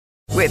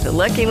With the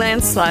Lucky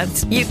Land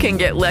Slots, you can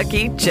get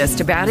lucky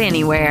just about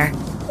anywhere.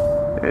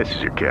 This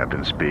is your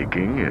captain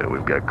speaking.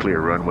 We've got clear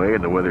runway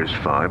and the weather's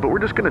fine, but we're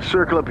just going to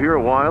circle up here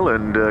a while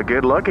and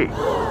get lucky.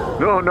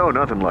 No,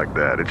 nothing like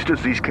that. It's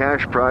just these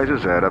cash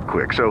prizes add up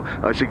quick. So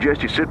I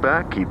suggest you sit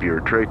back, keep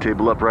your tray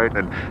table upright,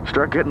 and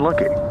start getting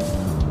lucky.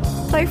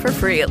 Play for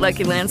free at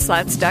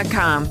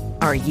LuckyLandSlots.com.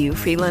 Are you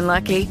feeling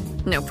lucky?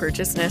 No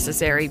purchase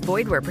necessary.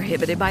 Void where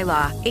prohibited by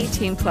law.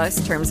 18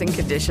 plus terms and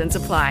conditions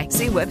apply.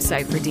 See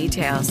website for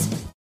details.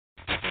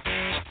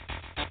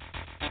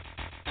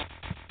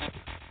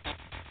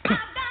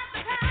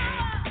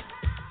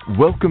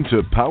 Welcome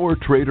to Power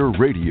Trader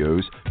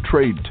Radio's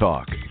Trade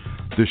Talk,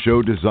 the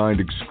show designed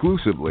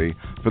exclusively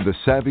for the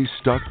savvy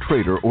stock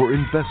trader or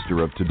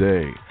investor of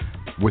today.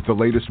 With the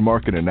latest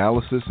market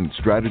analysis and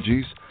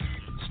strategies,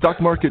 stock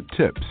market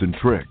tips and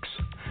tricks,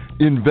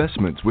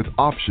 investments with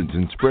options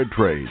and spread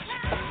trades,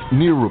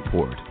 near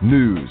report,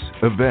 news,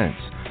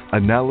 events,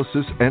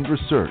 analysis, and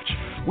research,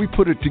 we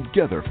put it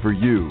together for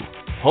you.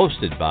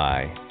 Hosted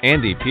by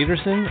Andy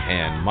Peterson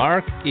and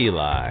Mark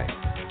Eli.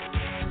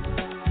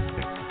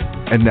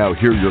 And now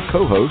here are your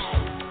co-hosts,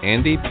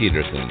 Andy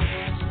Peterson.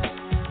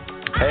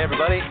 Hey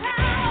everybody,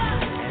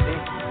 Andy,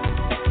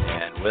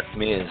 and with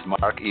me is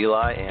Mark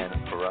Eli and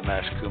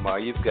Ramesh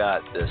Kumar. You've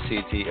got the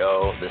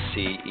CTO, the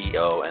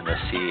CEO, and the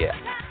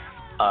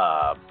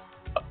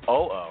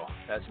COO.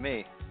 That's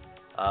me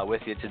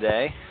with you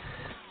today.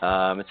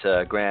 It's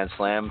a Grand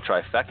Slam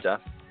trifecta,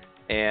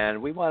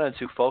 and we wanted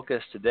to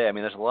focus today. I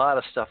mean, there's a lot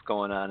of stuff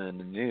going on in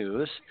the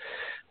news,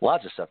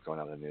 lots of stuff going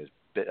on in the news.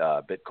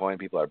 Bitcoin,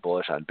 people are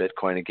bullish on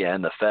Bitcoin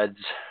again. The Fed's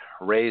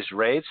raised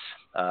rates,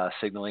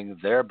 signaling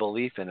their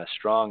belief in a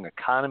strong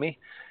economy.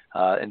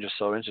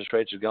 Interest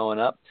rates are going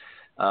up.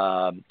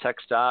 Tech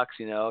stocks,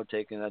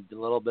 taking a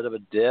little bit of a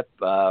dip.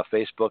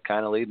 Facebook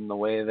kind of leading the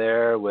way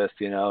there with,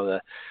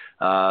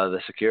 the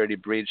security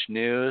breach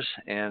news.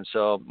 And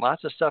so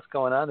lots of stuff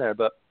going on there.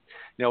 But,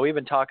 we've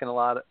been talking a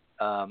lot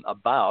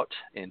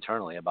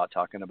internally about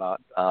talking about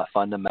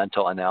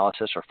fundamental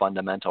analysis or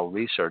fundamental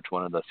research,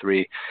 one of the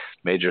three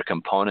major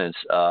components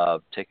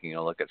of taking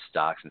a look at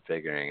stocks and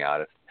figuring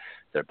out if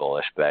they're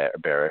bullish,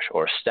 bearish,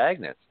 or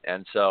stagnant.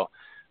 And so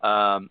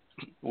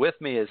with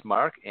me is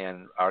Mark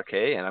and RK,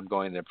 and I'm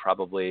going to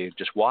probably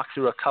just walk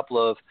through a couple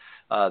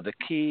of the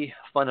key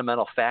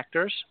fundamental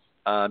factors,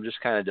 just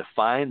kind of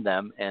define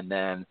them, and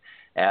then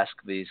ask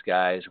these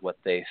guys what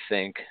they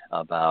think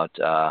about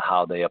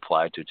how they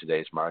apply to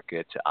today's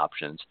market, to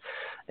options,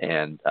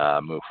 and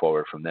move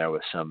forward from there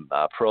with some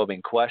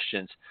probing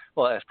questions.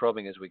 Well, as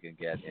probing as we can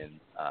get in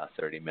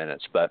 30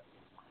 minutes. But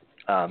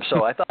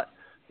so I thought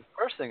the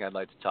first thing I'd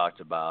like to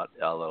talk about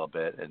a little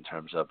bit in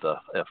terms of the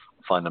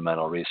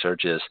fundamental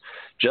research is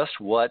just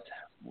what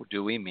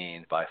do we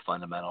mean by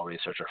fundamental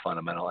research or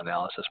fundamental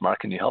analysis? Mark,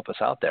 can you help us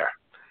out there?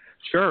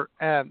 Sure.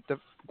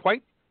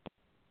 Quite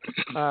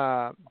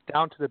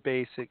down to the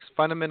basics,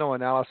 fundamental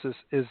analysis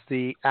is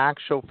the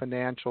actual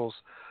financials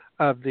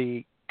of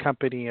the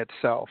company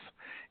itself,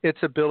 its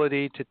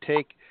ability to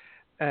take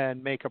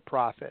and make a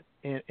profit,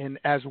 and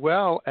as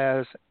well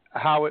as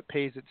how it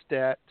pays its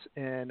debts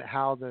and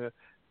how the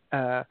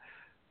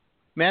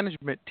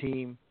management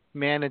team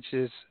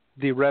manages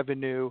the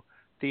revenue,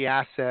 the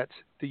assets,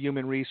 the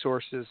human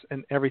resources,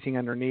 and everything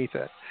underneath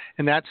it.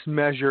 And that's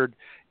measured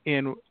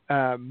in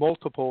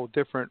multiple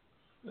different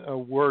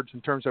words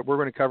in terms that we're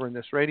going to cover in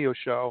this radio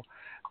show,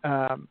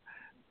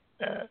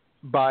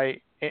 by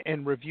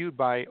and reviewed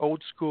by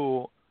old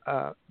school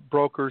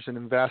brokers and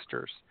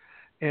investors.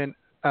 And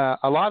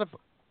a lot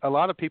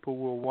of people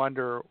will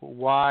wonder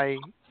why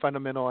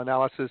fundamental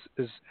analysis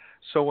is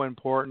so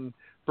important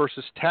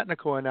versus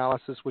technical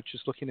analysis, which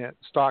is looking at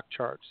stock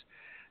charts.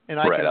 And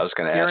I was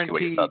going to ask you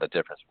what you thought the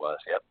difference was.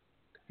 Yep.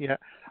 Yeah,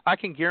 I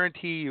can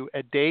guarantee you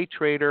a day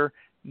trader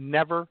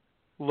never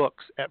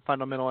looks at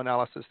fundamental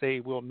analysis. They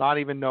will not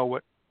even know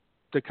what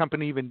the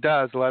company even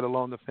does, let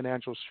alone the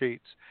financial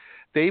sheets.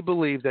 They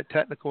believe that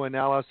technical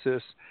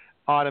analysis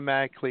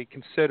automatically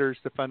considers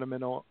the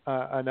fundamental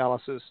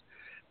analysis.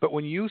 But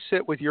when you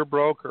sit with your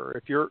broker,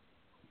 if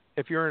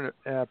you're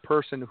a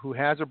person who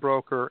has a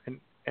broker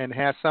and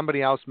has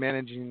somebody else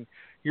managing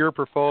your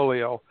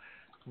portfolio,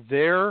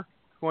 they're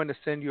going to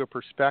send you a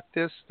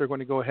prospectus. They're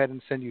going to go ahead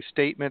and send you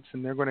statements,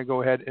 and they're going to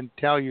go ahead and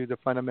tell you the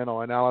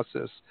fundamental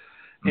analysis.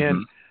 Mm-hmm.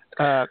 And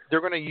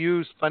they're going to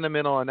use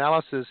fundamental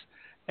analysis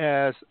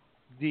as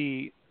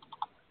the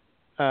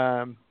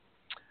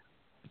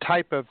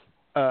type of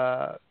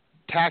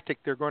tactic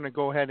they're going to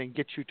go ahead and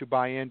get you to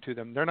buy into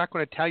them. They're not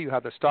going to tell you how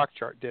the stock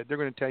chart did. They're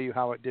going to tell you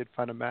how it did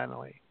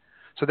fundamentally.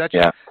 So that's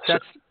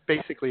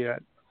basically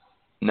it.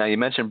 Now, you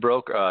mentioned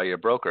your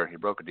broker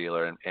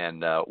dealer,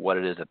 and what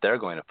it is that they're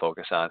going to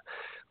focus on.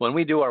 When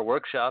we do our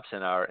workshops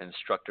and our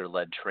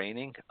instructor-led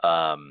training,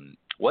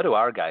 what do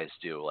our guys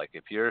do? Like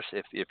if you're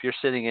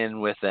sitting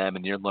in with them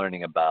and you're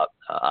learning about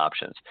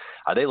options,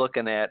 are they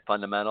looking at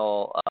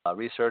fundamental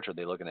research? Or are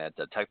they looking at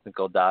the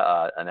technical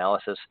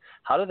analysis?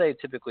 How do they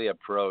typically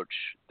approach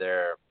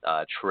their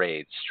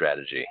trade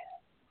strategy?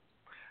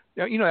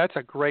 That's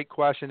a great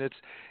question.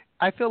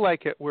 I feel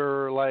like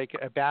we're like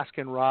a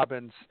Baskin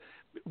Robbins,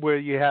 where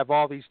you have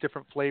all these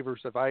different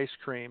flavors of ice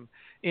cream.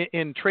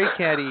 In Trade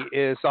Caddy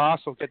is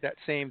also get that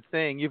same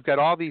thing. You've got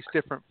all these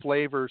different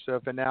flavors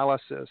of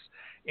analysis,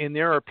 and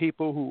there are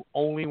people who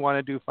only want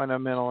to do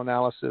fundamental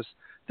analysis.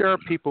 There are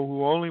people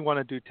who only want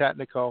to do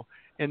technical,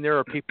 and there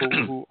are people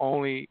who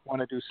only want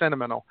to do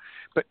sentimental.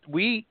 But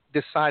we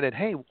decided,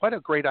 hey, what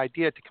a great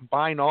idea to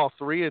combine all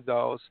three of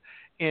those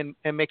and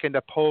make a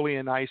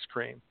Napoleon ice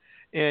cream.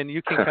 And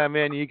you can come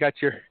in, you got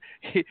your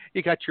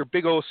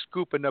big old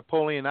scoop of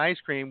Napoleon ice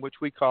cream, which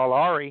we call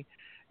Ari,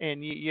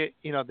 and you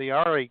know the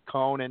Ari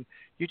cone, and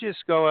you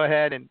just go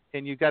ahead and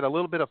you got a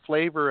little bit of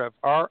flavor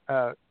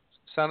of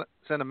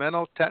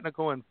sentimental,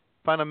 technical, and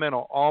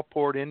fundamental all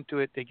poured into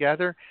it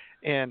together,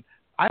 and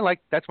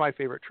that's my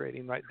favorite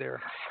trading right there.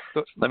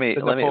 Let me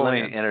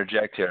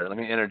interject here. Let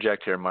me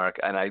interject here, Mark.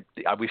 And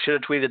we should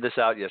have tweeted this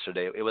out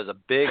yesterday. It was a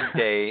big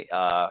day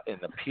in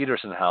the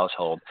Peterson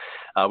household.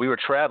 We were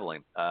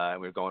traveling. We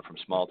were going from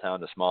small town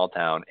to small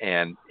town,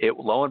 and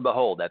lo and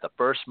behold, at the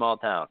first small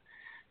town,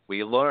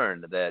 we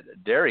learned that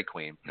Dairy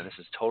Queen, and this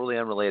is totally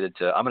unrelated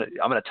to. I'm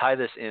gonna tie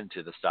this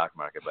into the stock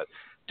market, but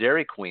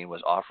Dairy Queen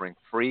was offering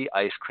free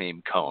ice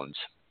cream cones.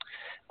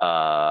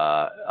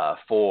 To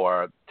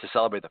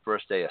celebrate the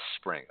first day of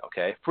spring,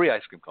 okay? Free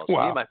ice cream cones.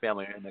 Wow. Me and my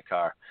family are in the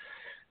car.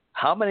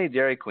 How many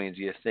Dairy Queens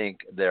do you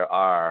think there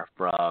are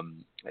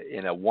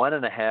in a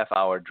 1.5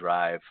 hour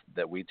drive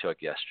that we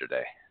took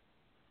yesterday?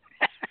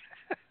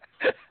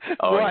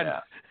 One.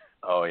 Yeah.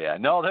 Oh, yeah.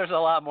 No, there's a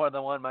lot more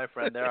than one, my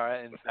friend. There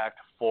are, in fact,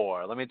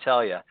 4. Let me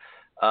tell you.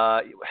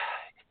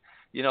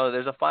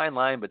 There's a fine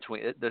line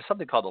there's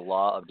something called the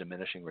law of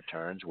diminishing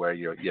returns, where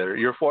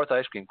your fourth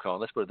ice cream cone,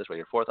 let's put it this way,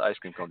 your fourth ice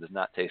cream cone does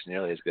not taste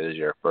nearly as good as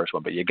your first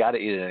one, but you got to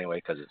eat it anyway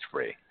because it's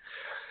free.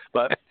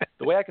 But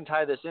the way I can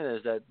tie this in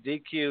is that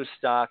DQ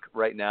stock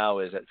right now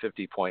is at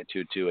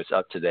 50.22. It's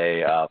up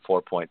today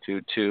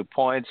 4.22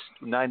 points,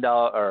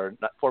 $9 or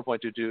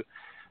 4.22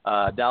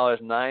 dollars,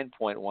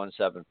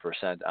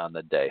 9.17% on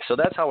the day. So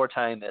that's how we're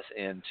tying this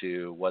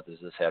into what does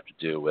this have to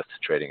do with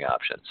trading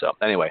options. So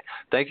anyway,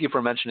 thank you for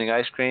mentioning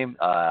ice cream.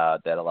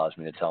 That allows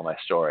me to tell my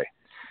story.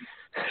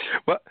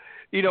 Well,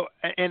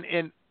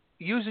 and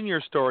using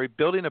your story,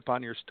 building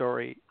upon your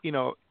story,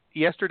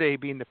 yesterday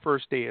being the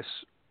first day of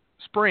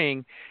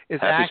spring is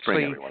Happy actually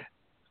spring,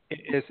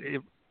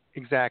 everyone.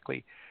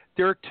 Exactly.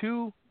 There are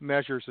 2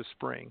 measures of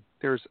spring.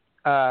 There's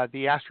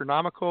the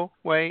astronomical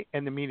way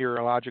and the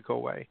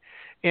meteorological way.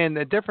 And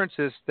the difference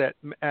is that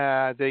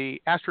the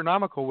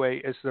astronomical way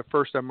is the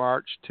 1st of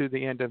March to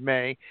the end of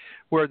May,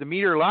 where the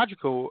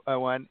meteorological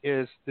one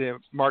is the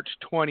March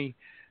 20th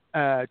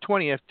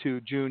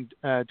to June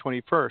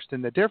 21st.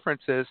 And the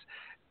difference is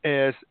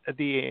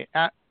the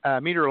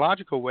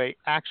meteorological way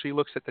actually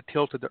looks at the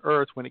tilt of the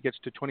Earth when it gets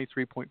to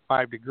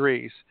 23.5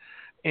 degrees.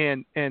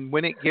 And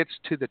when it gets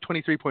to the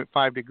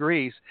 23.5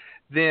 degrees,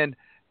 then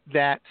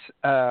that's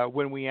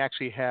when we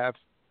actually have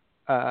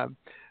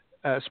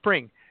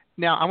spring.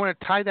 Now, I want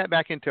to tie that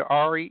back into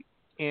Ari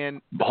and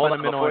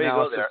fundamental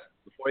analysis.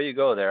 Before you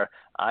go there,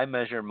 I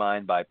measure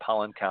mine by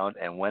pollen count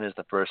and when is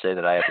the first day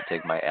that I have to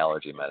take my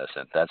allergy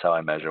medicine. That's how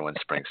I measure when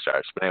spring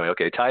starts. But anyway,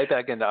 okay, tie it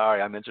back into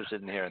Ari. I'm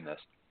interested in hearing this.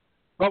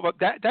 Well,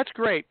 that's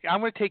great. I'm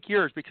going to take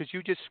yours because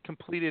you just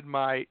completed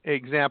my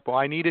example.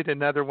 I needed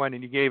another one,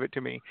 and you gave it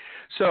to me.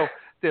 So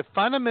the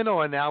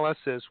fundamental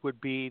analysis would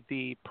be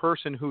the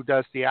person who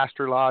does the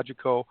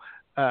astrological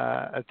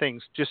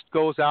things, just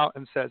goes out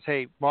and says,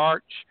 hey,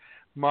 March,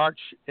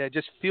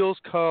 just feels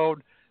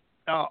cold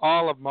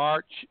all of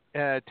March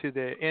to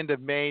the end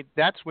of May.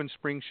 That's when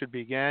spring should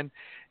begin,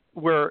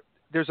 where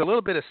there's a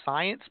little bit of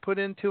science put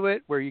into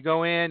it, where you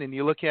go in and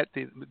you look at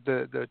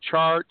the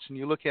charts and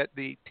you look at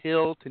the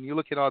tilt and you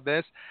look at all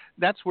this.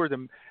 That's where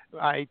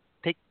I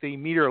take the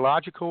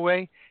meteorological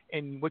way.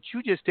 And what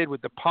you just did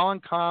with the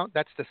pollen count,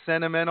 that's the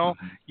sentimental.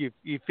 Mm-hmm.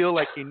 You feel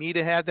like you need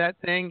to have that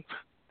thing.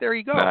 There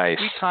you go. Nice.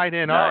 We tied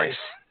in Nice.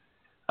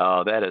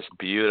 Oh, that is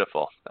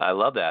beautiful. I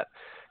love that.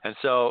 And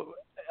so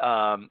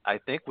I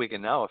think we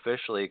can now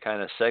officially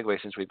kind of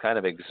segue, since we've kind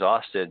of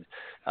exhausted,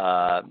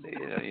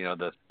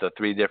 the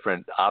 3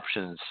 different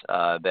options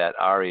that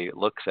Ari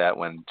looks at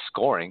when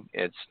scoring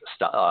its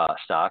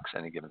stocks,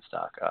 any given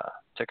stock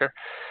ticker.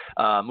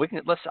 I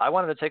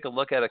wanted to take a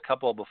look at a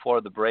couple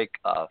before the break,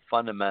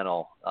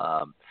 fundamental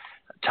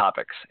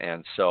topics.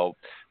 And so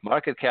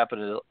market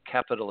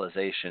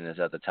capitalization is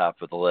at the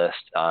top of the list.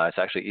 It's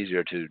actually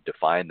easier to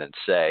define than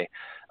say.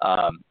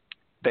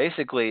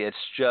 Basically, it's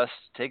just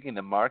taking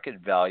the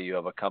market value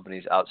of a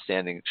company's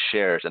outstanding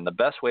shares. And the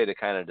best way to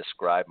kind of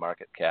describe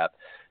market cap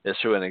is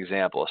through an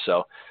example.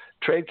 So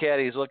Trade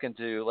Caddy is looking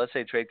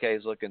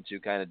to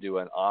kind of do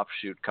an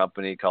offshoot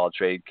company called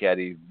Trade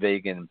Caddy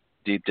Vegan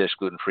Deep Dish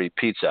Gluten-Free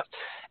Pizza.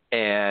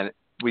 And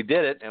we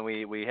did it, and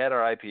we had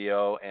our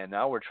IPO, and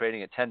now we're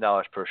trading at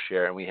 $10 per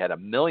share, and we had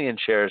 1 million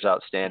shares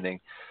outstanding.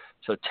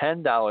 So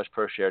 $10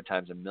 per share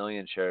times 1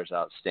 million shares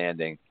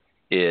outstanding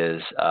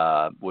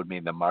would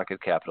mean the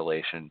market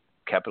capitalization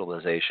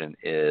capitalization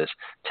is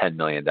 $10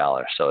 million.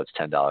 So it's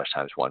 $10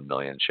 times 1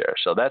 million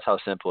shares. So that's how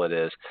simple it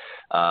is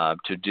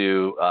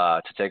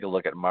to take a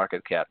look at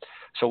market cap.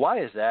 So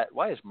why is that?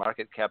 Why is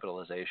market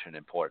capitalization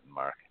important,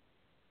 Mark?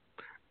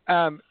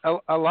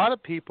 A lot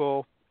of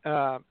people,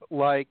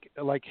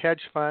 like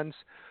hedge funds,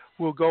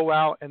 will go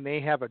out and they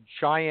have a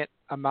giant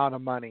amount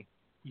of money,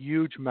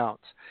 huge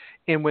amounts.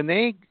 And when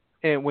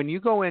you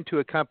go into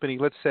a company,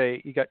 let's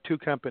say you got two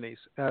companies,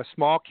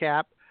 small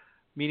cap,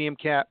 medium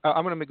cap.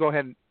 I'm going to go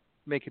ahead and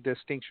make a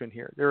distinction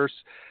here. There's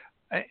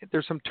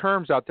some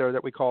terms out there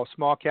that we call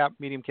small cap,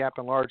 medium cap,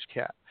 and large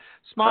cap.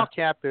 Small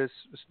cap is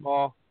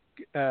small,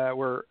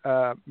 where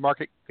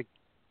market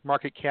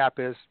cap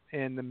is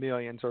in the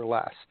millions or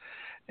less,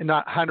 and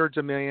not hundreds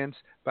of millions,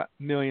 but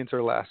millions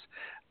or less.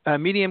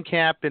 Medium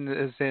cap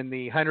is in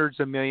the hundreds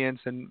of millions,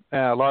 and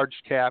large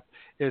cap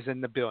is in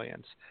the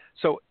billions.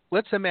 So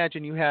let's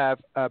imagine you have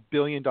 $1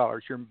 billion.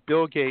 You're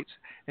Bill Gates,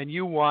 and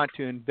you want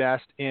to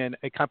invest in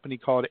a company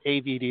called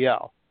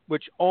AVDL,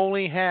 which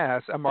only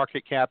has a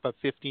market cap of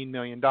 $15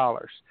 million.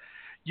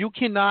 You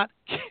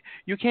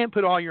can't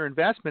put all your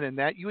investment in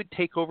that. You would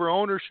take over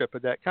ownership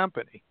of that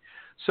company.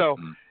 So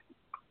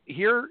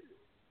here,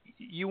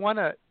 you want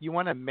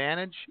to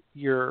manage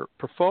your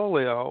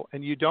portfolio,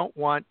 and you don't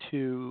want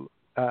to.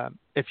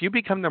 If you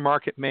become the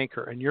market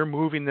maker and you're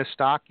moving the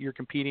stock, you're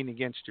competing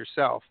against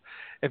yourself.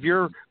 If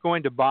you're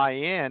going to buy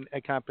in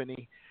a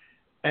company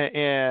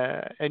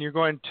and you're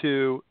going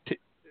to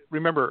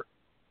remember,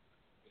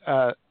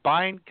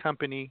 buying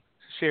company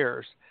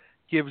shares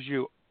gives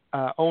you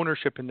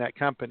ownership in that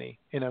company,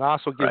 and it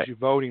also gives you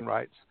voting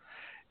rights.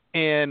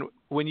 And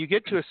when you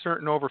get to a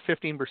certain over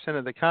 15%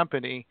 of the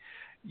company,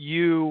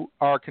 you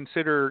are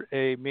considered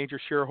a major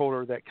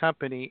shareholder of that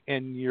company,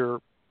 and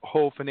your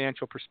whole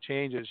financial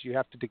changes. You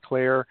have to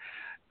declare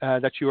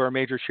that you are a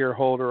major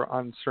shareholder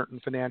on certain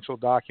financial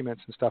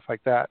documents and stuff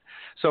like that.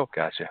 So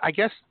gotcha. I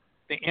guess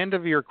the end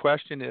of your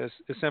question is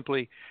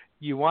simply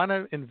you want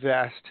to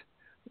invest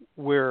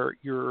where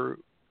you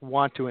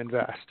want to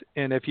invest.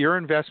 And if your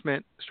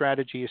investment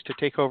strategy is to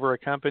take over a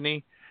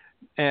company,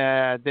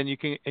 then you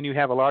can, and you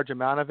have a large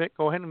amount of it,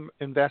 go ahead and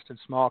invest in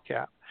small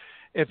cap.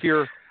 If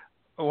you're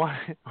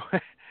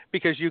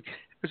because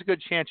there's a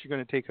good chance you're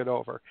going to take it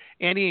over.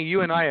 Andy,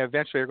 you and I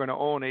eventually are going to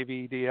own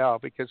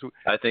AVDL because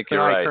I think you're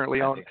right.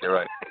 Currently own. I think you're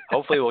right.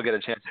 Hopefully, we'll get a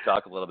chance to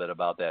talk a little bit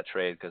about that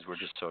trade because we're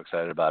just so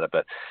excited about it.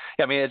 But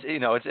yeah, I mean,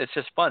 it's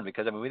just fun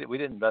because I mean we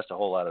didn't invest a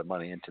whole lot of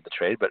money into the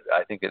trade, but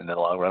I think in the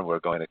long run we're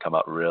going to come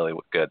out really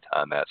good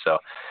on that. So,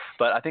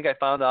 but I think I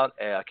found out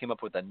I came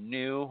up with a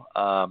new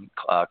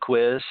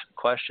quiz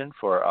question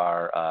for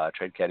our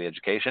Trade Caddy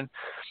education.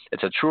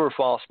 It's a true or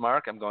false,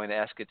 Mark. I'm going to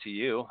ask it to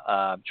you.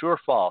 True or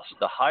false?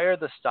 The higher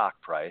the stock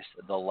price,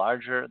 the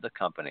larger the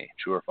company.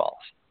 True or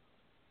false?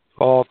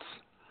 False.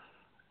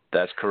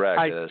 That's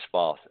correct. It is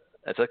false.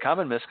 It's a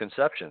common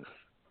misconception.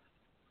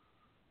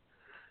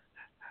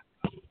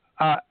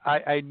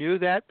 I knew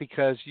that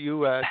because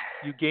you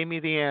gave me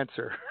the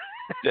answer.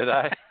 Did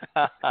I?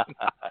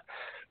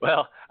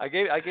 Well, I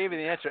gave you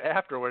the answer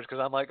afterwards because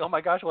I'm like, oh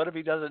my gosh, what if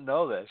he doesn't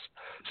know this?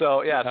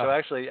 So yeah, so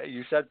actually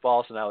you said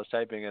false, and I was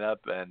typing it up,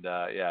 and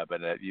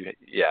you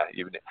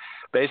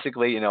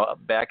basically,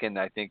 back in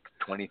I think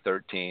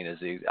 2013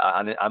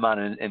 I'm on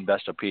an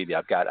Investopedia.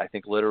 I've got I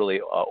think literally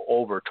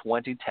over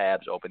 20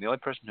 tabs open. The only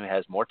person who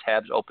has more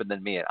tabs open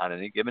than me on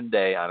any given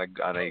day on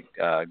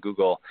a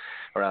Google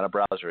or on a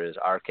browser is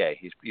RK.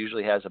 He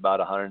usually has about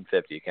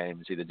 150. You can't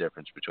even see the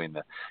difference between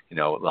the the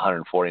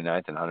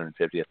 149th and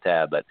 150th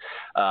tab, but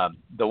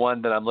the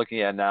one that I'm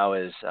looking at now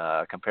is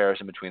a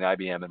comparison between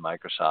IBM and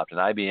Microsoft. And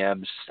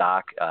IBM's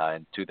stock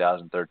in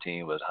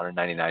 2013 was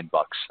 $199,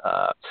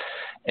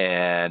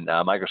 and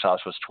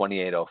Microsoft's was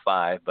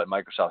 $28.05. But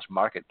Microsoft's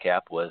market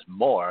cap was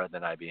more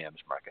than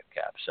IBM's market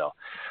cap. So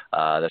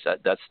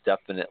that's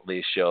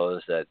definitely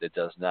shows that it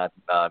does not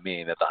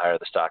mean that the higher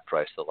the stock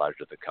price, the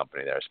larger the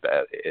company there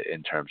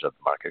in terms of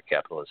market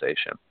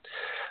capitalization.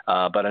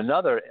 But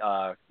another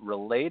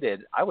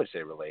related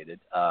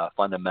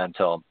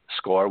fundamental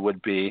score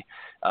would be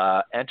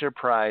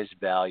enterprise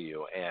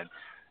value. And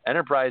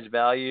enterprise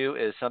value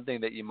is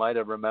something that you might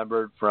have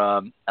remembered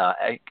from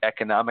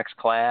economics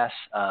class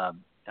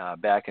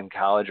back in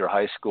college or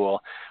high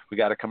school. We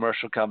got a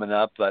commercial coming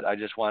up, but I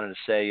just wanted to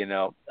say,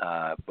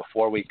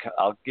 before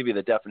I'll give you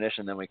the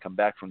definition, then we come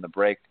back from the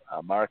break.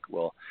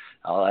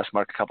 I'll ask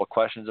Mark a couple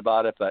questions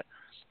about it, but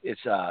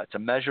it's a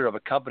measure of a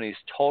company's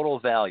total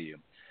value,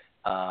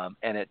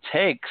 and it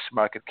takes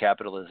market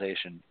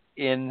capitalization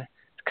in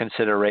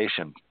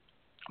consideration,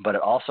 but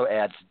it also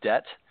adds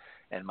debt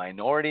and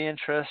minority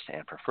interest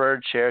and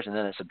preferred shares, and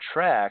then it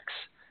subtracts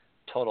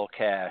total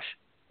cash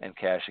and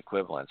cash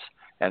equivalents.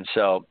 And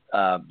so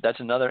that's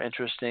another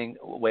interesting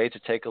way to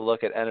take a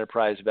look at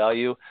enterprise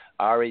value.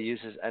 ARI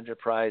uses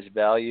enterprise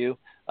value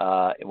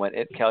when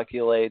it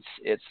calculates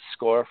its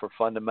score for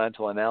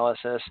fundamental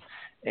analysis,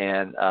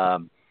 and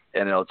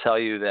it'll tell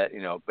you that,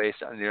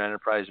 based on your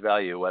enterprise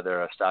value,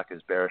 whether a stock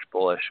is bearish,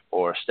 bullish,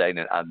 or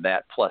stagnant on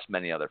that, plus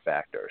many other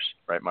factors.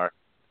 Right, Mark?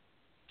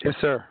 Yes,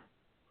 sir.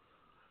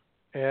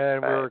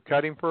 And we're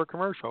cutting for a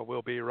commercial.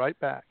 We'll be right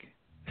back.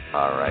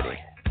 All righty.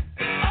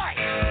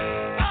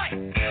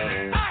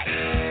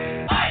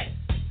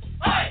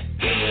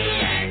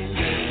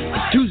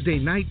 Tuesday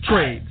Night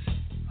Trades.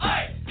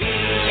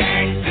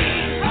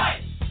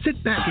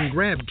 Sit back and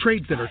grab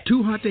trades that are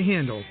too hot to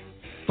handle.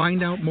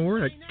 Find out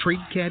more at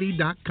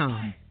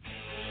TradeCaddy.com.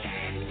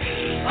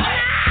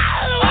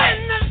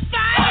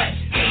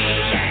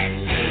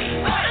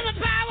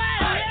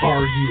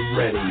 Are you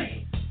ready?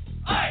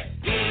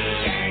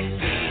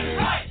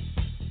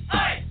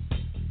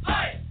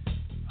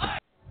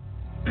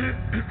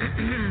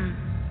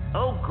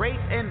 Oh, great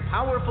and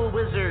powerful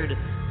wizard,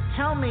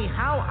 tell me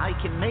how I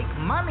can make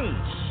money.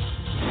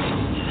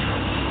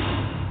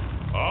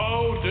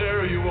 How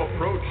dare you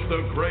approach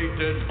the great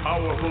and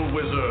powerful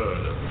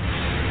wizard?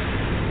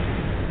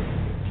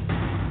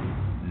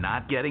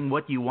 Not getting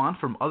what you want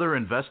from other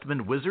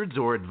investment wizards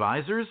or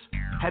advisors?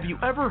 Have you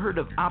ever heard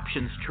of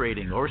options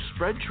trading or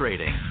spread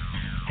trading?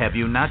 Have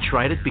you not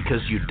tried it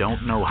because you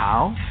don't know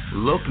how?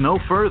 Look no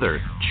further.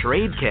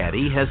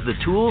 TradeCaddy has the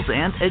tools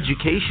and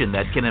education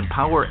that can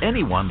empower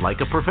anyone like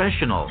a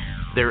professional.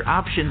 Their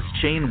options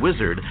chain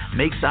wizard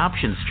makes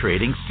options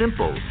trading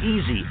simple,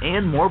 easy,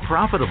 and more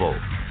profitable.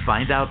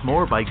 Find out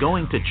more by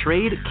going to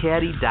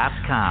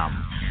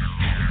TradeCaddy.com.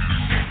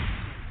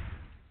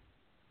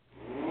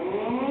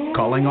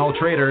 Calling all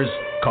traders.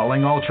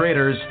 Calling all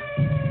traders.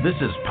 This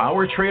is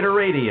Power Trader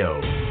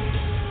Radio.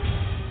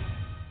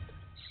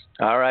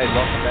 All right,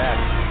 welcome back.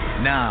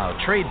 Now,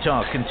 Trade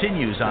Talk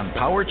continues on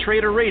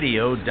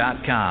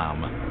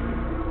PowerTraderRadio.com.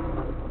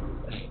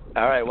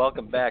 All right,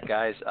 welcome back,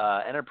 guys.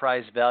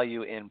 Enterprise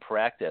value in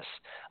practice.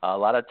 A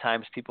lot of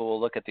times people will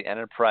look at the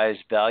enterprise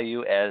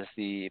value as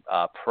the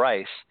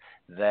price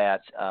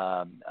that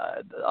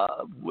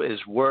is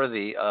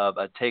worthy of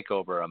a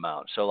takeover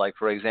amount. So, like,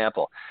 for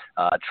example,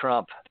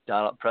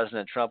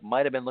 President Trump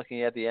might have been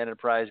looking at the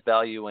enterprise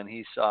value when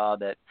he saw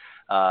that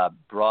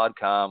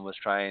Broadcom was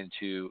trying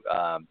to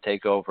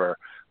take over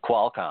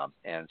Qualcomm,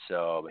 and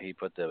so he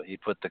put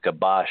the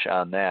kibosh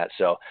on that.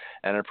 So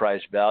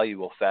enterprise value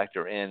will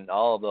factor in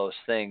all of those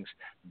things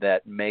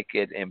that make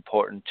it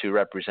important to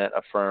represent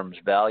a firm's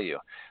value.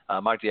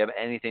 Mark, do you have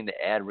anything to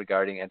add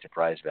regarding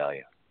enterprise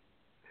value?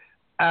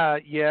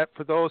 Yeah,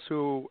 for those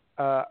who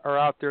are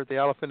out there, the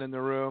elephant in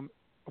the room,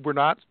 we're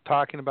not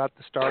talking about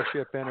the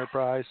Starship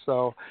Enterprise,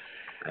 so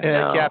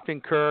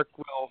Captain Kirk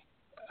will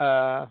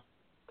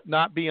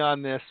not be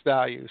on this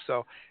value.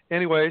 So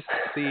anyways,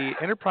 the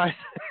Enterprise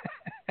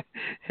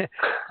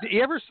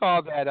you ever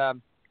saw that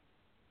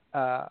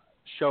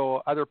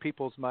show Other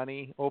People's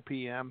Money,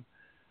 OPM?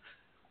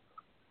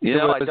 You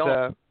know, I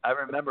don't. I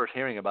remember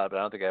hearing about it, but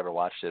I don't think I ever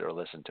watched it or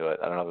listened to it.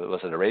 I don't know.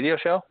 Was it a radio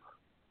show?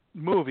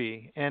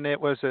 Movie, and it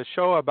was a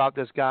show about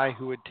this guy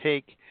who would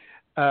take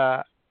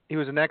he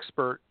was an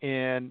expert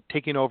in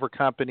taking over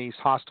companies,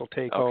 hostile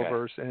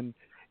takeovers, and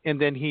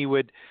then he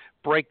would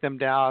break them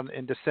down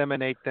and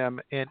disseminate them,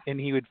 and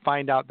he would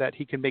find out that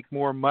he can make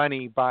more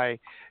money by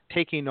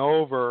taking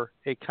over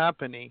a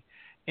company,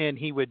 and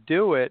he would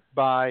do it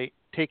by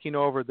taking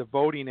over the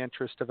voting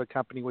interest of a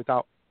company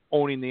without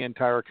owning the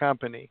entire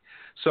company.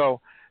 So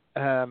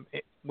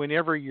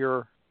whenever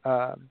you're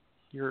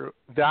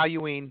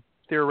valuing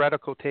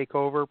theoretical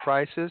takeover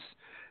prices,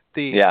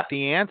 the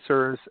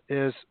answer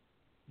is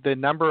the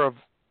number of,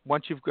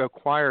 once you've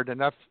acquired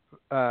enough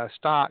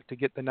stock to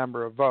get the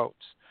number of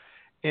votes.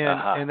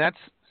 And that's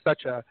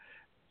such a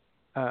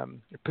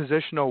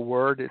positional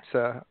word.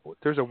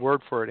 There's a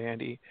word for it,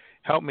 Andy.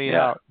 Help me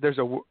out. There's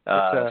a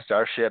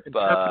Starship.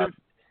 I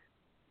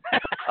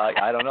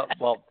don't know.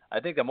 Well, I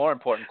think the more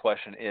important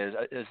question is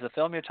the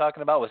film you're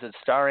talking about, was it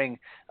starring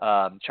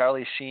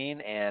Charlie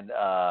Sheen and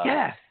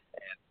yeah.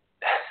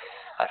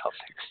 I don't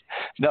think so.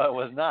 No, it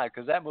was not,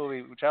 because that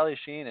movie, Charlie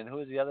Sheen, and who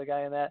was the other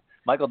guy in that?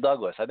 Michael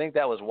Douglas. I think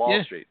that was Wall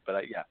Street.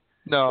 But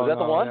no, was that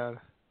the one? Yeah.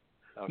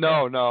 Okay.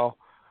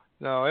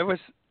 No. It was.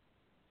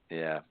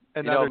 Yeah.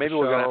 Maybe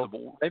we're gonna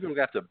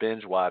have to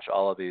binge watch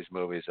all of these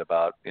movies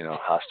about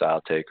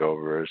hostile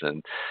takeovers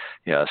and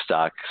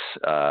stocks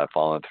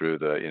falling through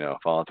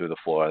the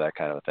floor, that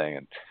kind of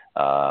thing,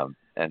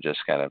 and just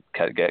kind of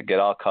get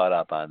all caught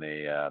up on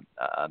the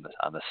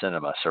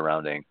cinema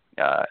surrounding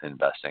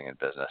investing in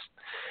business.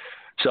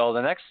 So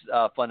the next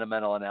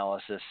fundamental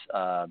analysis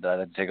that I'd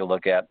like to take a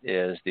look at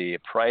is the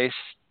price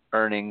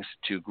earnings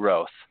to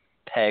growth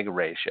PEG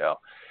ratio.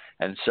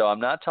 And so I'm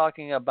not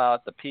talking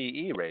about the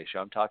PE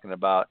ratio. I'm talking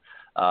about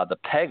the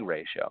PEG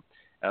ratio.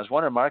 And I was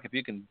wondering, Mark, if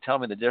you can tell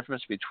me the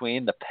difference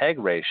between the PEG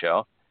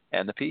ratio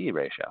and the PE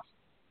ratio.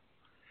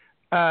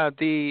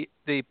 The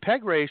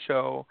PEG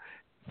ratio,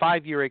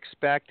 5-year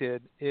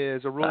expected,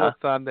 is a rule of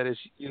thumb that is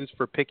used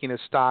for picking a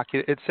stock.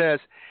 It says,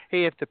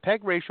 hey, if the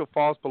PEG ratio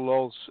falls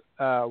below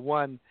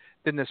 1,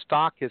 then the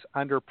stock is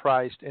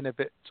underpriced, and if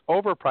it's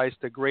overpriced,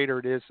 the greater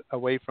it is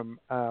away from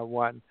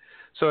 1.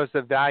 So as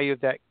the value of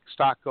that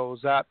stock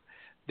goes up,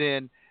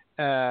 then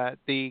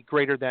the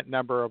greater that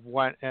number of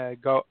 1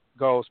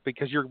 goes,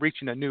 because you're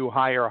reaching a new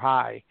higher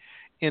high.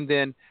 And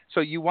then so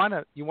you want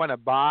to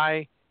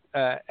buy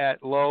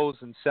at lows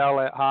and sell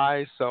at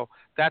highs. So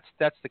that's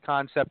the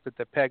concept that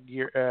the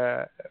PEG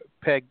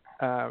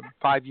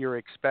 5-year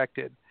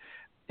expected.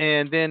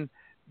 And then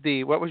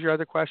what was your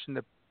other question?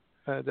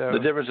 The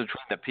difference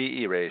between the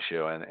PE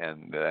ratio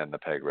and the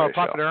PEG ratio. Oh,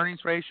 profit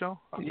earnings ratio.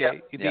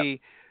 Okay.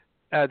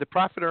 The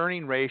profit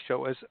earning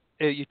ratio is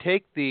you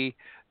take the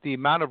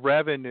amount of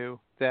revenue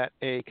that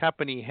a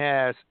company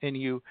has and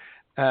you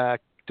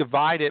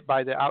divide it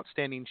by the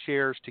outstanding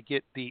shares to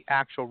get the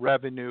actual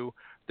revenue,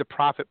 the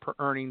profit per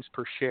earnings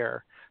per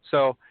share.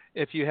 So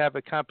if you have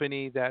a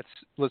company that's,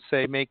 let's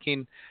say,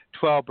 making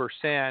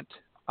 12%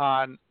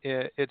 on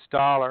its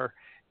dollar,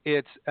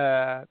 its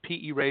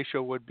PE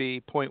ratio would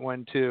be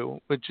 0.12,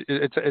 which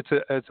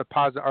it's a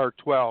positive, or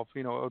 12.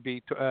 It would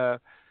be 12%.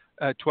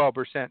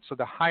 So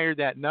the higher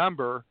that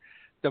number,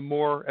 the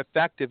more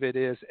effective it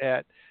is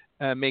at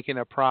making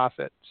a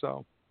profit.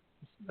 So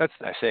that's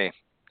I see.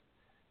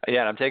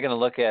 Yeah, and I'm taking a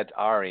look at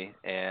ARI,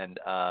 and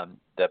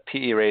the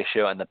PE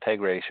ratio and the PEG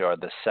ratio are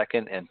the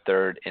second and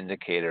third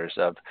indicators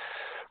of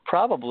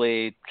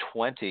probably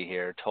 20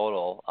 here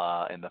total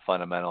in the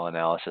fundamental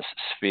analysis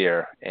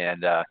sphere.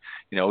 And,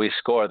 we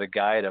score the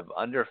guide of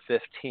under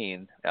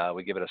 15.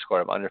 We give it a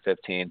score of under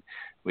 15.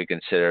 We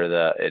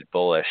consider it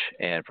bullish.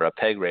 And for a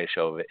PEG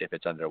ratio, if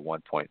it's under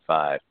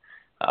 1.5,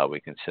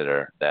 we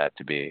consider that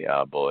to be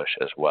bullish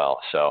as well.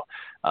 So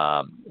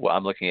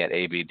I'm looking at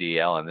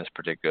ABDL in this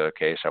particular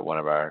case, one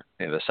of our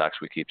the stocks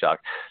we keep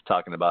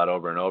talking about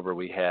over and over.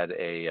 We had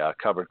a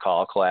covered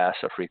call class,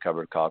 a free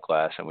covered call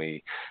class, and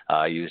we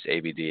used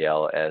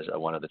ABDL as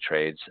one of the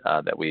trades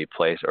that we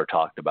placed or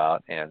talked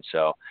about. And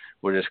so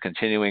we're just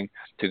continuing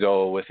to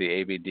go with the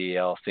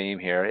ABDL theme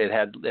here.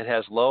 It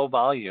has low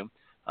volume.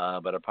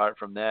 But apart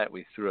from that,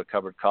 we threw a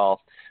covered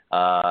call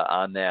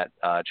on that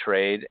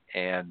trade,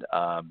 and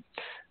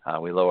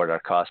we lowered our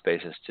cost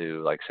basis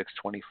to like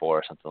 624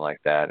 or something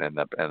like that, and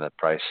the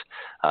price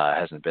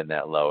hasn't been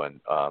that low in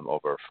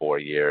over 4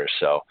 years.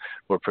 So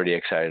we're pretty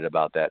excited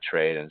about that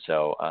trade, and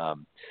so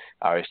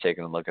Ari's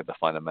taking a look at the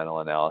fundamental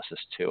analysis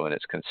too, and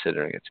it's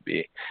considering it to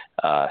be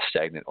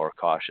stagnant or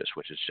cautious,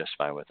 which is just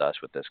fine with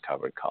us with this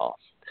covered call.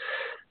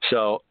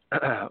 So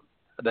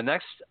the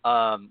next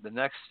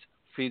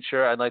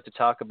feature I'd like to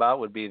talk about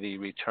would be the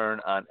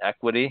return on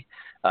equity.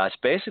 It's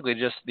basically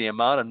just the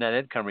amount of net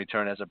income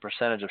return as a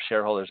percentage of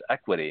shareholders'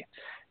 equity.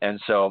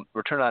 And so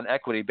return on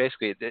equity,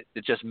 basically, it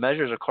just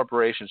measures a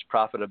corporation's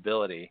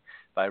profitability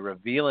by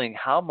revealing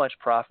how much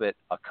profit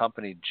a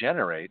company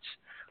generates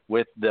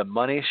with the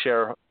money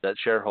that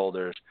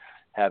shareholders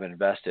have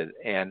invested.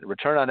 And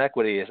return on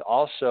equity is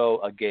also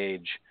a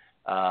gauge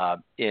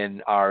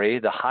in RE.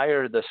 The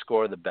higher the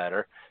score, the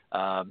better.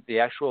 The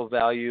actual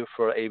value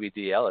for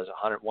ABDL is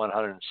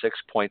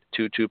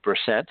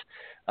 106.22%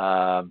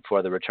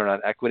 for the return on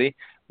equity.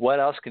 What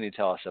else can you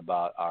tell us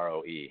about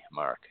ROE,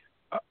 Mark?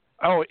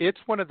 It's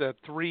one of the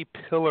 3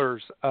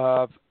 pillars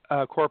of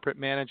corporate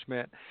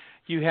management.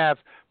 You have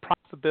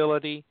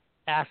profitability,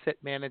 asset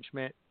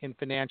management, and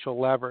financial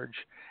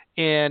leverage.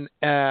 And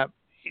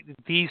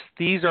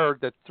these are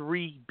the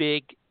 3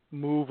 big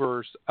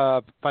movers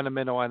of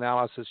fundamental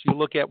analysis. You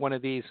look at one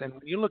of these, and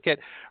when you look at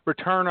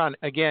return on,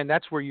 again,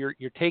 that's where you're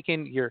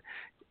taking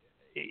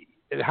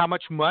how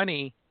much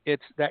money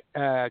that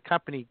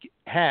company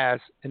has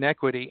in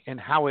equity and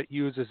how it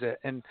uses it,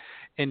 and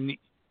the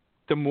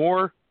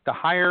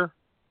higher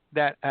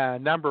that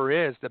number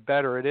is, the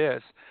better it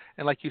is.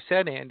 And like you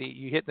said, Andy,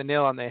 you hit the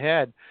nail on the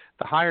head.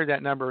 The higher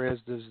that number is,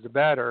 the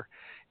better.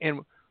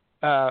 And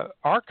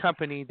our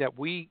company that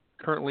we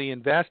currently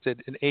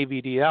invested in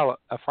AVDL,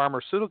 a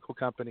pharmaceutical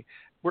company.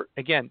 We're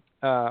again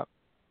a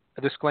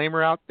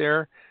disclaimer out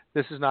there.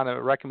 This is not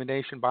a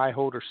recommendation buy,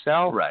 hold, or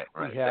sell. Right.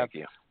 We have Thank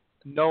you.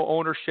 no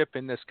ownership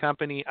in this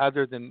company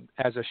other than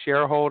as a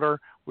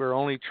shareholder. We're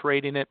only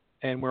trading it,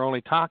 and we're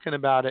only talking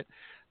about it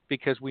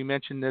because we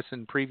mentioned this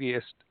in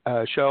previous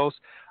shows.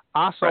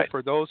 Also,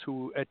 for those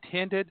who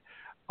attended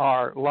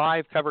our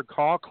live covered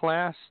call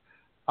class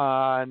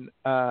on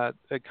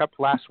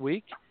last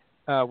week.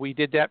 We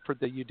did that for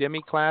the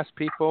Udemy class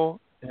people,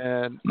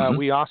 and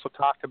we also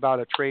talked about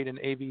a trade in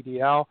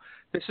AVDL.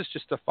 This is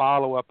just a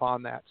follow-up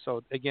on that.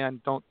 So,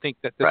 again, don't think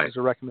that this is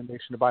a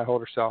recommendation to buy,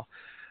 hold, or sell.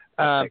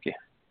 Thank you.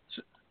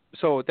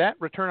 So that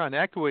return on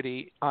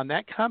equity on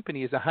that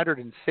company is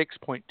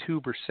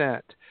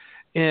 106.2%.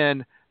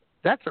 And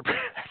that's a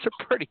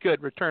pretty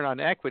good return on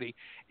equity.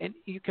 And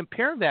you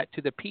compare that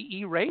to the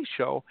PE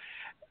ratio,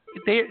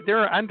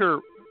 they're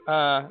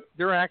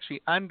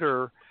actually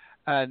under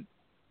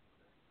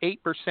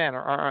 8%,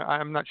 or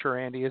I'm not sure,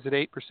 Andy, is it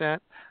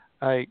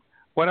 8%?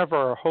 One of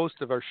our hosts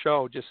of our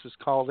show just was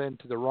called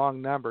into the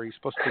wrong number. He's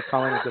supposed to be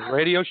calling it the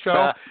radio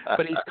show,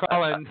 but he's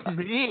calling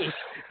me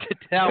to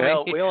tell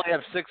me. We only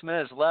have 6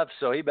 minutes left,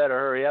 so he better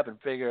hurry up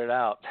and figure it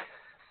out.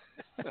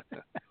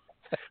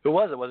 Who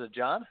was it? Was it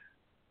John?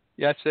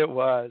 Yes, it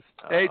was.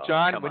 Hey,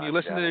 John, when you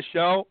listen to this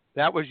show,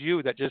 that was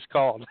you that just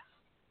called.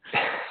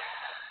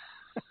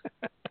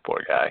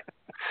 Poor guy.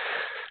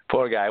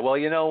 Poor guy. Well,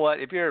 you know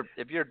what? If you're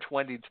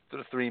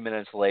 23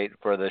 minutes late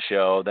for the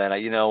show, then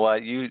you know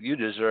what? You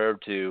deserve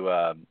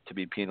to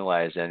be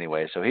penalized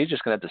anyway. So he's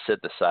just going to have to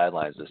sit the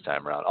sidelines this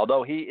time around.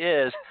 Although he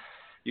is,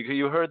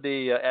 you heard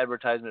the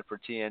advertisement for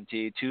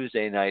TNT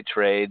Tuesday night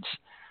trades.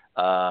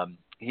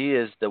 He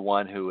is the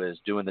one who is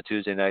doing the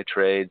Tuesday night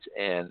trades,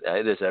 and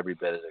it is every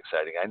bit as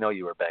exciting. I know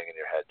you were banging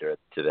your head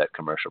to that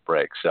commercial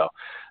break. So,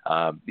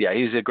 yeah,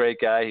 he's a great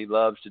guy. He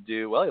loves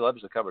he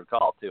loves the covered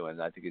call, too,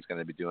 and I think he's going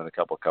to be doing a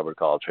couple of covered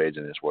call trades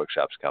in his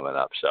workshops coming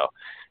up. So,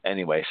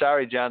 anyway,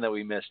 sorry, John, that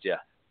we missed you.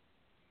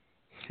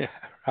 Yeah,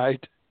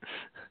 right.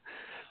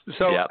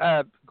 So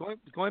Yep.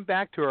 going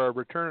back to our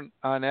return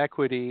on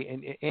equity,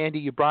 and Andy,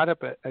 you brought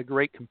up a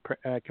great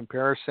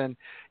comparison.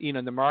 You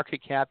know, the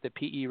market cap, the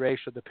PE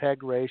ratio, the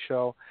PEG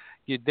ratio.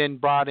 You then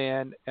brought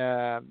in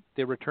the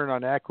return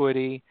on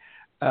equity,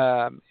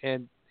 and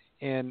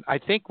I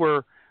think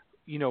we're,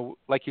 you know,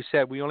 like you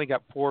said, we only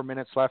got 4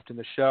 minutes left in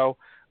the show.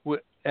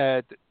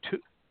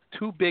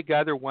 Two big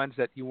other ones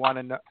that you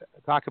want to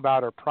talk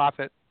about are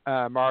profit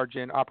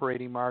margin,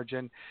 operating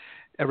margin,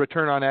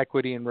 return on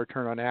equity, and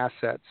return on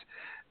assets.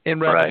 In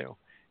revenue.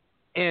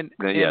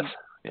 Right. Yes.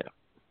 Yeah.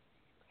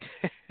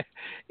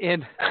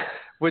 And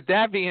with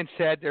that being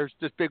said, there's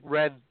this big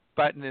red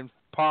button and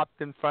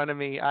popped in front of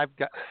me. I'm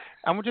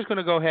just going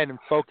to go ahead and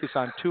focus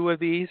on two of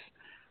these.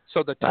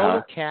 So the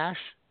total cash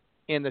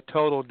and the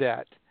total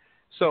debt.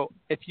 So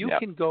if you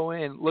can go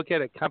in, look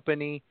at a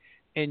company,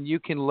 and you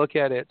can look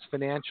at its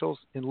financials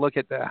and look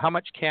at how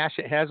much cash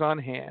it has on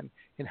hand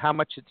and how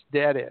much its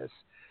debt is.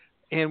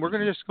 And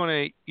we're just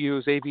going to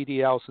use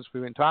AVDL since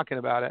we've been talking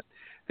about it.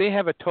 They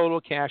have a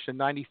total cash of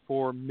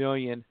 $94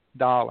 million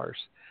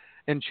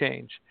and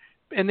change.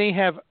 And they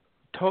have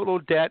total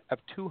debt of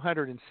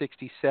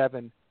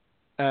 $267,000.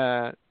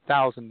 Now,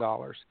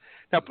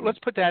 let's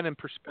put that in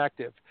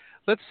perspective.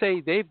 Let's say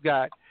they've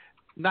got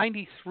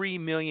 $93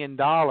 million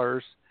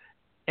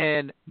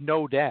and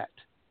no debt.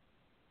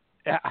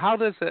 How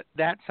does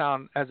that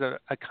sound as a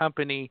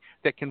company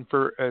that can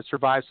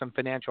survive some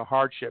financial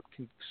hardship,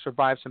 can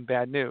survive some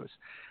bad news?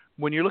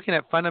 When you're looking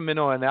at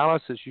fundamental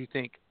analysis, you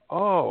think,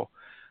 oh,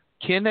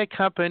 can that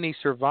company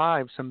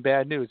survive some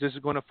bad news? This is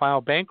going to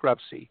file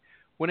bankruptcy.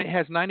 When it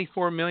has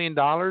 $94 million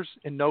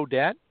and no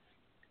debt,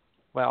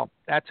 well,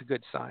 that's a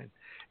good sign.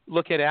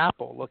 Look at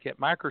Apple, look at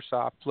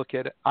Microsoft, look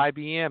at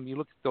IBM. You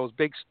look at those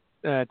big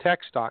tech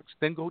stocks.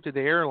 Then go to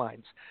the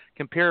airlines.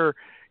 Compare,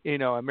 you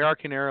know,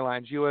 American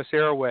Airlines, U.S.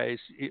 Airways.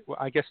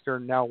 I guess they're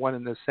now one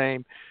and the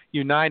same.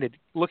 United.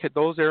 Look at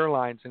those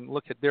airlines and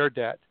look at their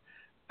debt.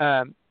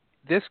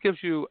 This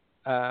gives you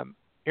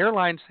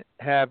airlines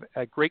have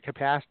a great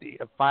capacity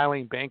of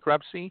filing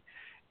bankruptcy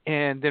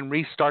and then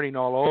restarting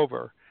all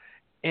over.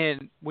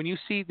 And when you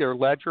see their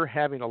ledger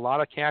having a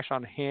lot of cash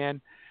on hand,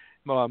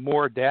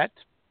 more debt,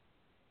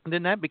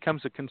 then that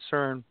becomes a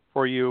concern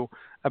for you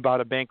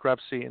about a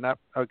bankruptcy and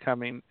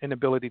upcoming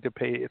inability to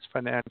pay its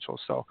financials.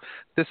 So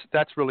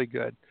that's really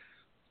good.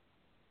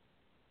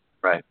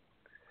 Right.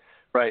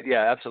 Right.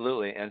 Yeah,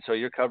 absolutely. And so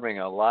you're covering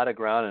a lot of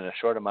ground in a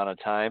short amount of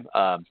time.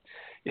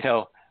 You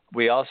know,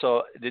 we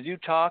also, you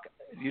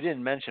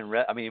didn't mention,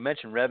 you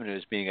mentioned revenue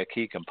as being a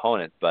key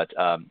component, but,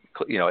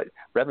 you know,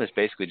 revenue is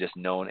basically just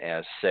known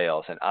as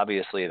sales, and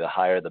obviously the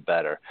higher the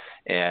better.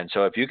 And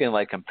so if you can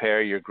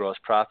compare your gross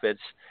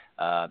profits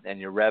and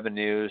your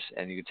revenues,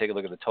 and you can take a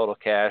look at the total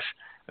cash,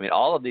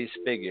 all of these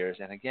figures,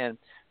 and again,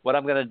 what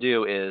I'm going to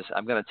do is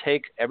I'm going to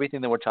take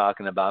everything that we're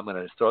talking about. I'm going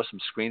to throw some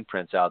screen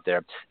prints out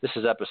there. This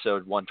is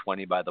episode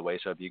 120, by the way.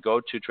 So if you go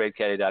to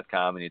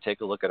tradecaddy.com and you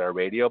take a look at our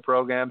radio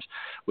programs,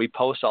 we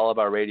post all of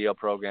our radio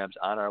programs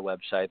on our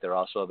website. They're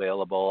also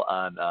available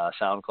on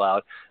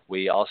SoundCloud.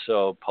 We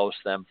also post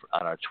them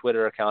on our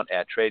Twitter account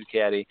at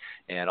TradeCaddy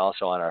and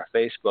also on our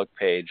Facebook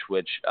page,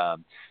 which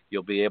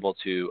you'll be able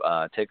to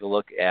take a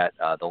look at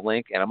the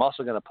link. And I'm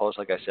also going to post,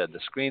 like I said, the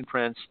screen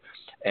prints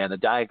and the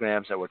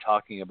diagrams that we're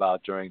talking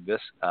about during this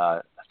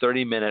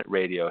 30-minute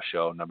radio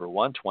show, number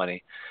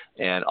 120.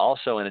 And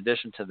also, in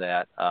addition to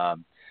that,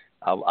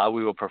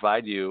 we will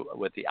provide you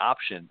with the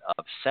option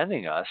of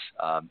sending us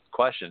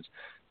questions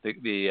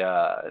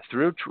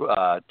through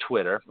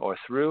Twitter or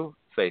through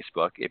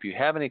Facebook. If you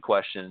have any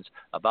questions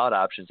about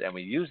options and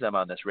we use them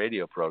on this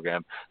radio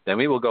program, then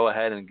we will go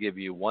ahead and give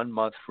you 1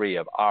 month free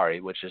of ARI,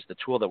 which is the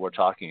tool that we're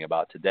talking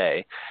about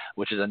today,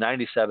 which is a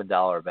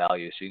 $97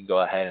 value. So you can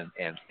go ahead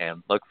and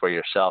look for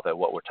yourself at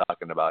what we're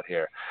talking about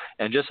here.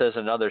 And just as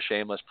another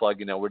shameless plug,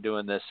 we're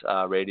doing this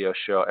radio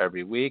show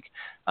every week.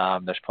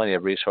 There's plenty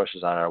of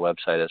resources on our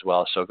website as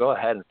well. So go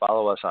ahead and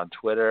follow us on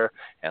Twitter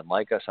and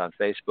like us on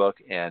Facebook,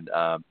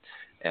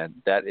 and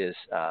that is,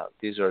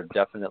 these are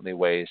definitely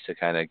ways to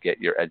kind of get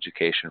your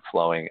education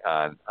flowing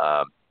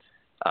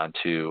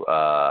onto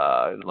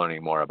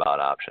learning more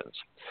about options.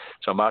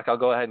 So, Mark, I'll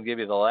go ahead and give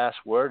you the last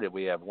word.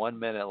 We have 1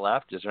 minute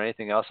left. Is there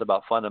anything else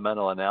about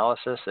fundamental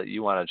analysis that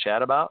you want to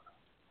chat about?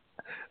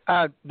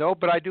 No,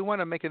 but I do want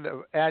to make an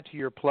add to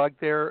your plug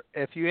there.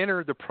 If you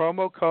enter the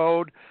promo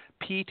code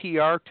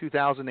PTR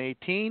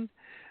 2018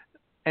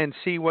 and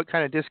see what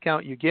kind of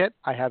discount you get,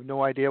 I have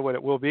no idea what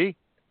it will be.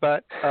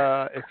 but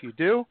if you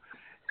do,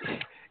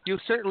 you'll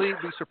certainly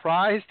be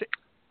surprised.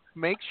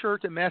 Make sure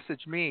to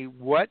message me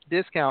what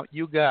discount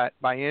you got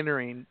by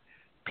entering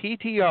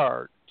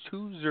PTR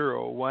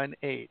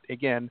 2018.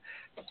 Again,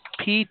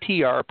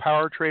 PTR,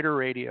 Power Trader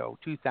Radio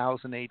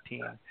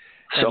 2018. And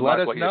so, let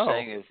Mark, us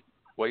know.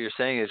 What you're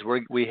saying is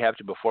we have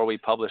to, before we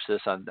publish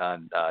this on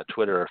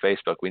Twitter or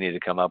Facebook, we need to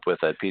come up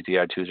with a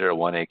PTR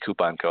 2018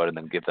 coupon code and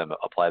then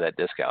apply that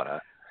discount, huh?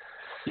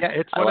 Yeah,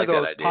 it's one of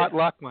those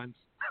potluck ones.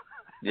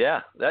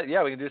 Yeah,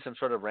 we can do some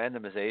sort of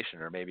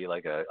randomization or maybe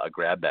like a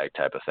grab bag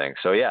type of thing.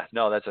 So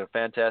that's a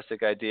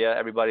fantastic idea.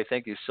 Everybody,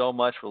 thank you so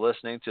much for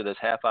listening to this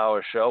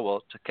half-hour show.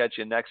 We'll catch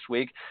you next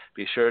week.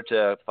 Be sure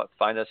to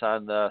find us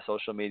on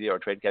social media or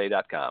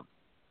tradecaddy.com.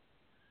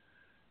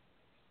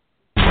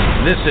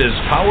 This is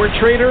Power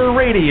Trader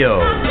Radio.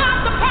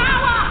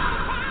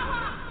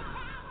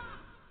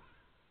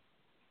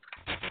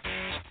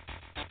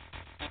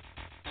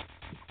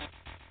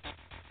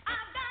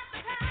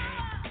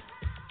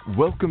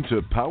 Welcome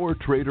to Power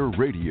Trader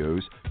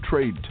Radio's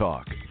Trade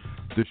Talk,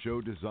 the show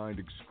designed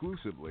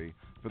exclusively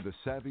for the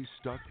savvy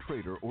stock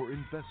trader or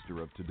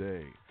investor of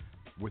today,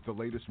 with the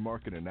latest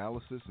market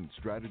analysis and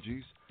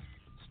strategies,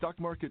 stock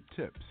market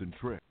tips and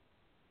tricks.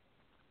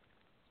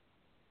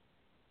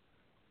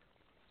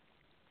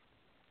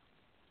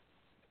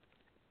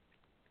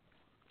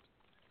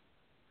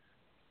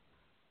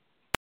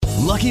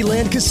 Lucky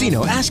Land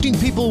Casino, asking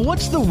people,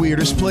 what's the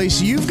weirdest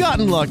place you've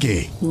gotten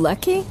lucky?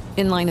 Lucky?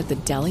 In line at the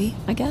deli,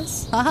 I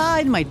guess? Aha,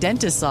 in my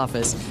dentist's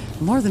office.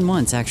 More than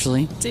once,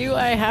 actually. Do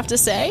I have to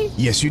say?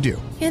 Yes, you do.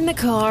 In the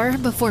car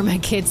before my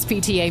kids'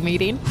 PTA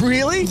meeting.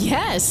 Really?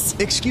 Yes.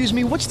 Excuse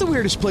me, what's the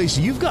weirdest place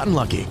you've gotten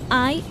lucky?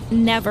 I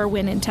never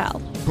win and tell.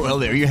 Well,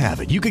 there you have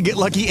it. You can get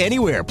lucky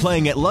anywhere,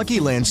 playing at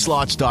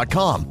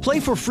LuckyLandSlots.com.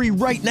 Play for free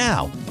right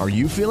now. Are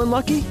you feeling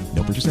lucky?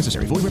 No purchase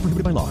necessary. Void where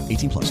prohibited by law.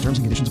 18+. Terms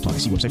and conditions apply.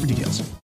 See website for details.